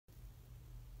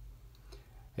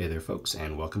Hey there folks,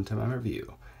 and welcome to my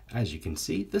review. As you can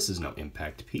see, this is no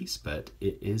impact piece, but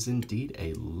it is indeed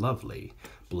a lovely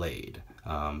blade.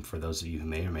 For those of you who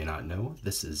may or may not know,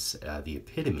 this is the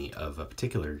epitome of a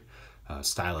particular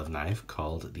style of knife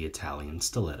called the Italian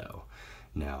Stiletto.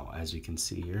 Now, as you can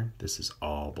see here, this is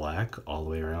all black all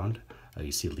the way around.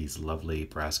 You see these lovely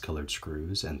brass colored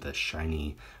screws and the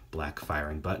shiny black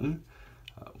firing button.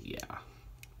 Yeah,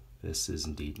 this is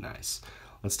indeed nice.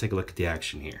 Let's take a look at the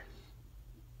action here.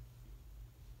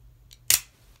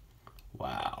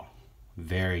 Wow,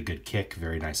 very good kick,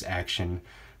 very nice action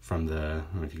from the,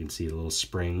 I don't know if you can see the little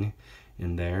spring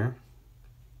in there.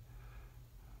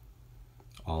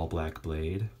 All black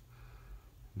blade.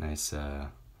 Nice, you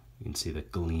can see the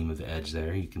gleam of the edge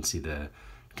there. You can see the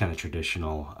kind of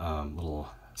traditional little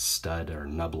stud or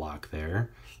nub lock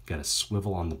there. Got a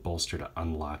swivel on the bolster to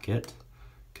unlock it.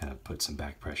 Kind of put some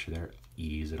back pressure there,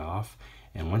 ease it off.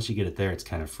 And once you get it there, it's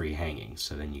kind of free hanging.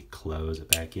 So then you close it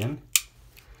back in.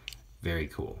 Very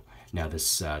cool. Now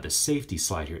this the safety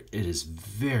slide here, it is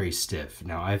very stiff.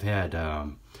 Now I've had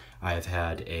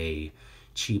a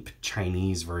cheap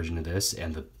Chinese version of this,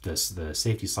 and the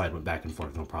safety slide went back and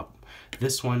forth no problem.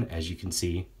 This one, as you can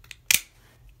see,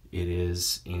 it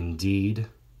is indeed,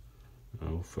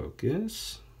 oh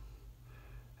focus,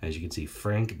 as you can see,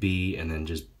 Frank B, and then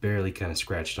just barely kind of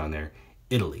scratched on there,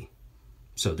 Italy.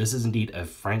 So this is indeed a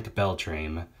Frank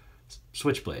Beltrame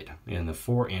switchblade in the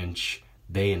 4-inch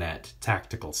bayonet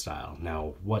tactical style.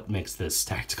 Now, what makes this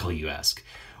tactical, you ask?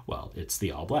 Well, it's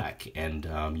the all black, and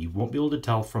you won't be able to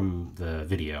tell from the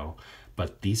video,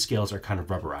 but these scales are kind of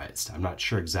rubberized. I'm not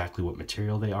sure exactly what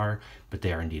material they are, but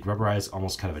they are indeed rubberized,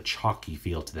 almost kind of a chalky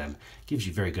feel to them. Gives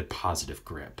you very good positive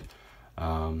grip.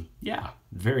 Yeah,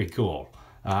 very cool.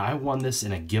 I won this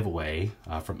in a giveaway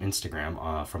from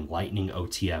Instagram from Lightning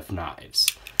OTF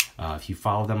Knives. If you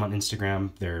follow them on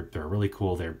Instagram, they're really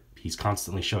cool. He's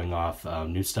constantly showing off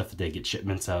new stuff that they get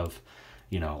shipments of,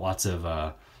 you know, lots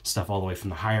of stuff all the way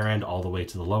from the higher end all the way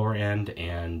to the lower end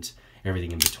and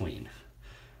everything in between.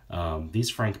 These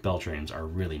Frank Beltrames are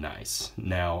really nice.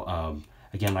 Now,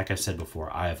 again, like I said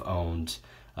before, I have owned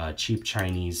cheap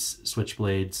Chinese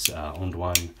switchblades, owned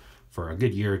one for a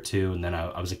good year or two, and then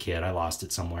I was a kid. I lost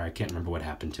it somewhere. I can't remember what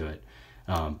happened to it.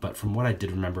 But from what I did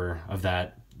remember of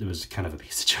that, it was kind of a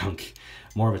piece of junk,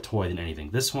 more of a toy than anything.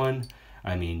 This one,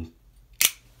 I mean,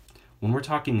 when we're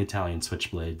talking Italian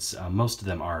switchblades, most of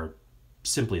them are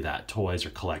simply that, toys or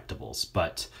collectibles.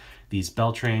 But these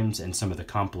Beltrames and some of the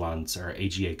Compilons, or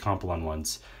AGA Compilon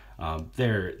ones,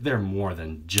 they're more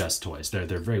than just toys. They're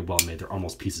very well made. They're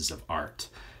almost pieces of art.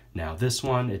 Now this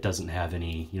one, it doesn't have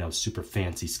any, you know, super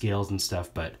fancy scales and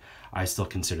stuff, but I still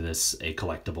consider this a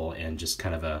collectible and just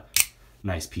kind of a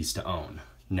nice piece to own.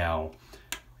 Now,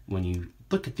 when you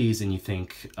look at these and you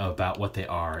think about what they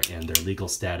are and their legal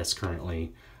status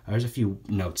currently, there's a few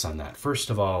notes on that. First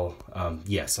of all,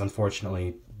 yes,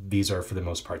 unfortunately, these are for the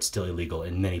most part still illegal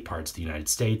in many parts of the United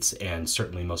States and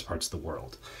certainly most parts of the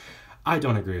world. I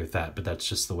don't agree with that, but that's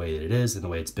just the way that it is and the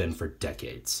way it's been for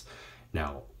decades.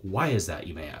 Now, why is that,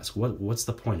 you may ask? What's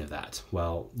the point of that?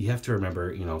 Well, you have to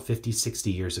remember, you know, 50,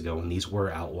 60 years ago when these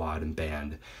were outlawed and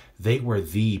banned, they were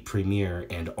the premier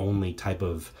and only type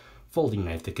of folding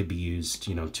knife that could be used,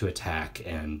 you know, to attack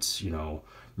and, you know,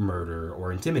 murder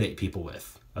or intimidate people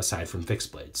with, aside from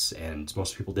fixed blades. And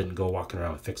most people didn't go walking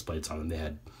around with fixed blades on them. They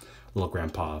had little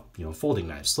grandpa, you know, folding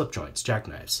knives, slip joints,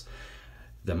 jackknives.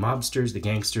 The mobsters, the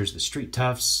gangsters, the street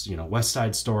toughs, you know, West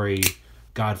Side Story,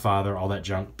 Godfather, all that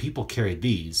junk, people carried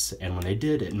these, and when they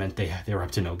did, it meant they were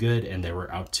up to no good and they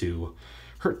were out to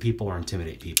hurt people or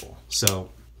intimidate people. So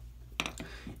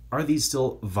are these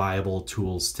still viable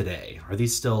tools today? Are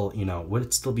these still, you know, would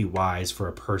it still be wise for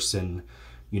a person,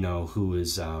 you know, who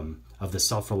is of the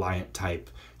self-reliant type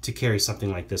to carry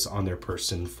something like this on their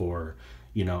person for,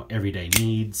 you know, everyday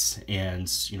needs and,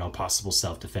 you know, possible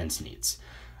self-defense needs?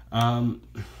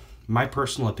 My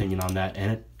personal opinion on that,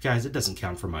 and guys, it doesn't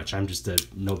count for much. I'm just a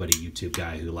nobody YouTube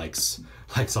guy who likes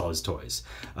all his toys.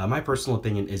 My personal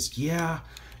opinion is, yeah,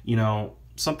 you know,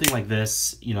 something like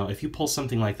this, you know, if you pull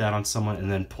something like that on someone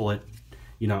and then pull it,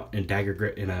 you know, in dagger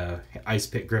grip, in a ice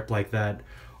pick grip like that,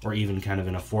 or even kind of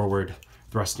in a forward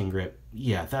thrusting grip,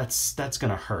 yeah, that's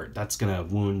gonna hurt. That's gonna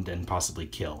wound and possibly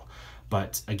kill.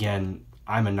 But again,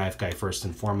 I'm a knife guy first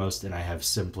and foremost, and I have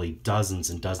simply dozens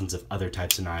and dozens of other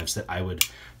types of knives that I would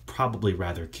probably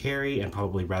rather carry and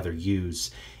probably rather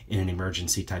use in an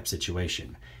emergency type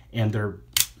situation. And they're,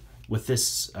 with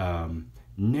this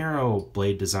narrow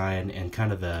blade design and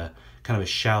kind of a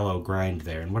shallow grind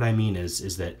there. And what I mean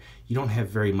is that you don't have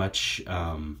very much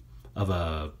of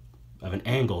a an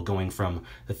angle going from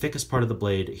the thickest part of the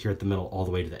blade here at the middle all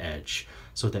the way to the edge.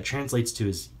 So what that translates to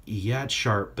is, yeah, it's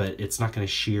sharp, but it's not going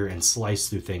to shear and slice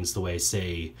through things the way,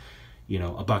 say, you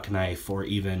know, a buck knife or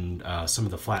even some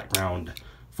of the flat ground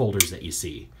folders that you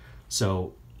see.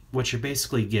 So what you're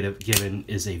basically given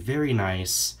is a very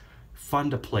nice, fun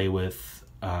to play with,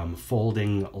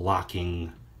 folding,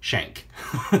 locking shank.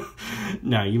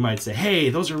 Now you might say, hey,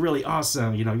 those are really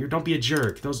awesome, you know, don't be a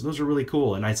jerk, those are really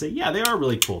cool. And I'd say, yeah, they are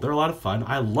really cool, they're a lot of fun,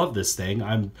 I love this thing,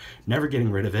 I'm never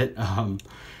getting rid of it.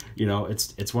 You know,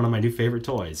 it's one of my new favorite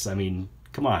toys. I mean,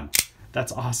 come on,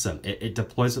 that's awesome. It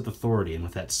deploys with authority, and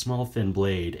with that small thin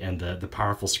blade and the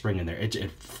powerful spring in there,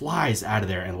 it flies out of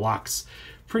there and locks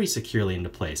pretty securely into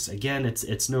place. Again,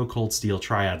 it's no cold steel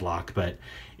triad lock, but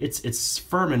it's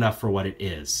firm enough for what it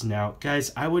is. Now,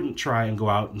 guys, I wouldn't try and go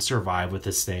out and survive with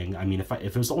this thing. I mean, if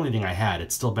it was the only thing I had,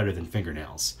 it's still better than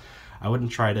fingernails. I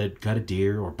wouldn't try to gut a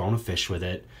deer or bone a fish with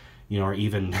it, you know, or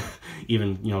even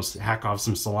you know, hack off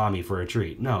some salami for a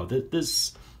treat. No,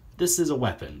 this is a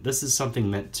weapon. This is something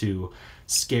meant to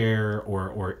scare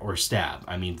or stab.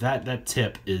 I mean, that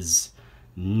tip is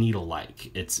needle-like.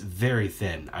 It's very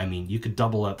thin. I mean, you could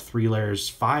double up 3 layers,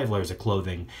 5 layers of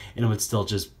clothing, and it would still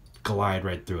just glide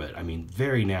right through it. I mean,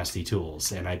 very nasty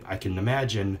tools. And I can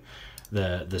imagine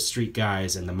the street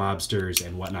guys and the mobsters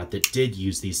and whatnot that did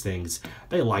use these things,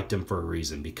 they liked them for a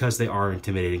reason, because they are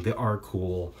intimidating, they are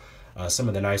cool. Some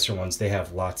of the nicer ones, they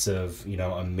have lots of, you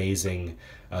know, amazing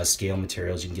scale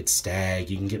materials. You can get stag,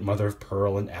 you can get mother of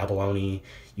pearl and abalone,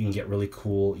 you can get really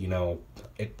cool, you know,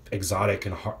 exotic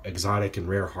and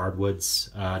rare hardwoods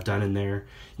done in there.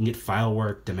 You can get file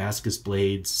work, Damascus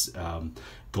blades,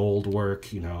 gold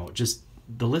work, you know, just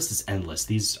the list is endless.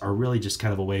 These are really just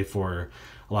kind of a way for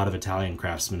a lot of Italian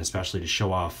craftsmen especially to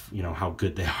show off, you know, how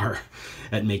good they are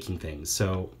at making things.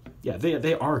 So yeah,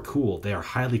 they are cool. They are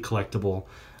highly collectible.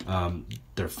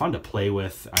 They're fun to play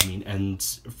with. I mean, and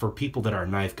for people that are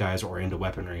knife guys or into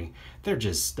weaponry,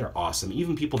 they're awesome.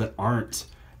 Even people that aren't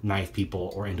knife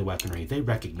people or into weaponry, they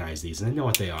recognize these and they know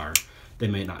what they are. They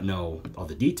may not know all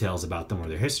the details about them or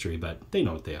their history, but they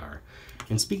know what they are.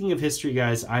 And speaking of history,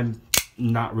 guys, I'm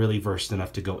not really versed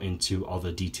enough to go into all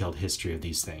the detailed history of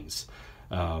these things.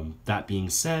 That being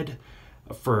said,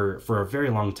 for a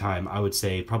very long time, I would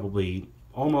say probably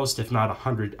almost, if not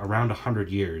around 100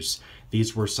 years,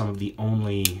 these were some of the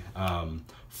only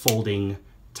folding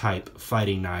type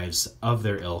fighting knives of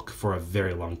their ilk for a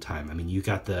very long time. I mean, you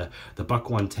got the Buck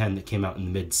 110 that came out in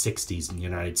the mid 60s in the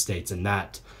United States, and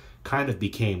that kind of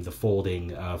became the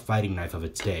folding fighting knife of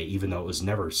its day, even though it was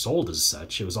never sold as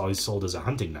such. It was always sold as a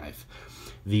hunting knife.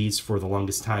 These, for the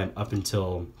longest time, up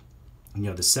until, you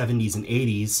know, the 70s and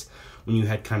 80s, when you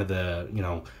had kind of the, you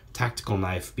know, tactical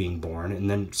knife being born, and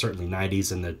then certainly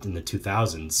 90s and in the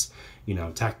 2000s, you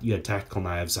know, you had tactical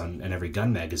knives on every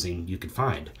gun magazine you could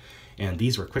find. And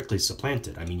these were quickly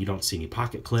supplanted. I mean, you don't see any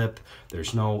pocket clip.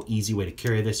 There's no easy way to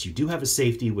carry this. You do have a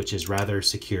safety, which is rather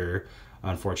secure.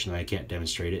 Unfortunately, I can't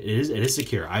demonstrate it. It is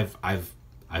secure.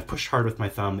 I've pushed hard with my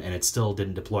thumb, and it still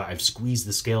didn't deploy. I've squeezed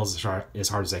the scales as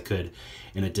hard as I could,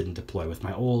 and it didn't deploy. With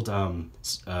my old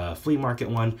flea market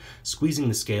one, squeezing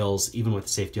the scales, even with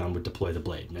the safety on, would deploy the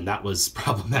blade, and that was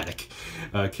problematic,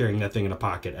 carrying that thing in a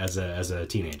pocket as a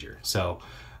teenager. So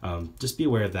just be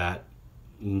aware of that.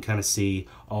 You can kind of see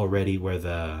already where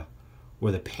the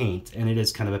paint, and it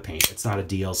is kind of a paint, it's not a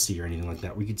DLC or anything like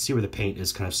that. We can see where the paint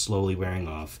is kind of slowly wearing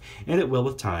off, and it will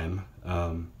with time.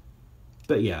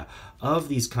 But yeah, of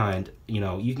these kind, you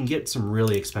know, you can get some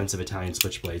really expensive Italian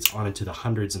switchblades on into the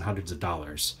hundreds and hundreds of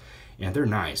dollars, and they're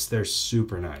nice. They're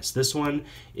super nice. This one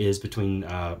is between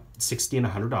 $60 and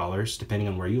 $100, depending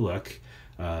on where you look.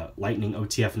 Lightning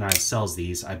OTF Knives sells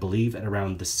these, I believe, at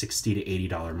around the $60 to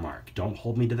 $80 mark. Don't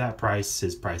hold me to that price.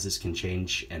 His prices can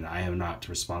change, and I am not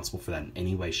responsible for that in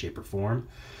any way, shape, or form.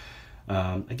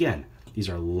 Again, these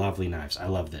are lovely knives. I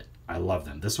love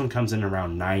them. This one comes in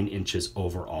around 9 inches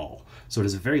overall, so it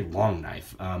is a very long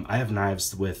knife. I have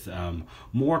knives with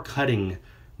more cutting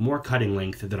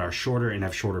length that are shorter and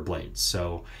have shorter blades.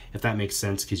 So if that makes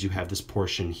sense, because you have this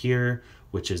portion here,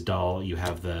 which is dull, you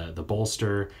have the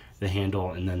bolster, the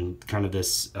handle, and then kind of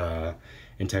this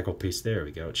integral piece. There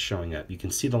we go, it's showing up. You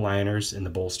can see the liners and the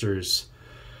bolsters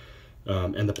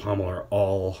and the pommel are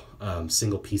all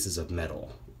single pieces of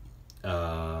metal.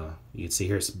 You can see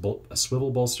here's a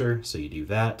swivel bolster, so you do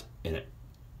that, and it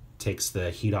takes the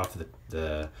heat off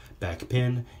the back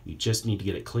pin. You just need to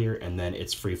get it clear, and then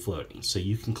it's free floating. So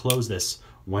you can close this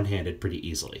one-handed pretty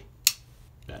easily.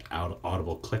 That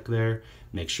audible click there,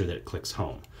 make sure that it clicks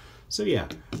home. So yeah,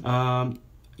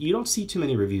 you don't see too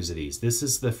many reviews of these. This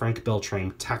is the Frank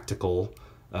Beltrame Tactical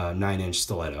 9-inch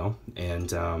Stiletto,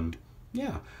 and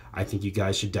Yeah, I think you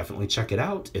guys should definitely check it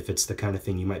out if it's the kind of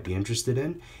thing you might be interested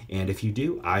in. And if you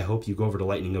do, I hope you go over to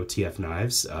Lightning OTF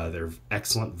Knives. They're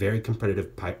excellent, very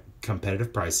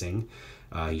competitive pricing.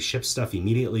 He ships stuff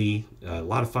immediately. A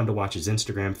lot of fun to watch his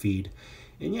Instagram feed.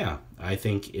 And yeah, I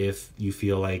think if you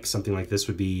feel like something like this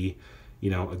would be,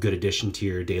 a good addition to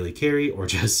your daily carry or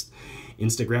just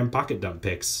Instagram pocket dump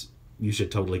pics, you should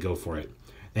totally go for it.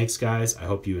 Thanks, guys. I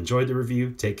hope you enjoyed the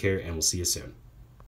review. Take care, and we'll see you soon.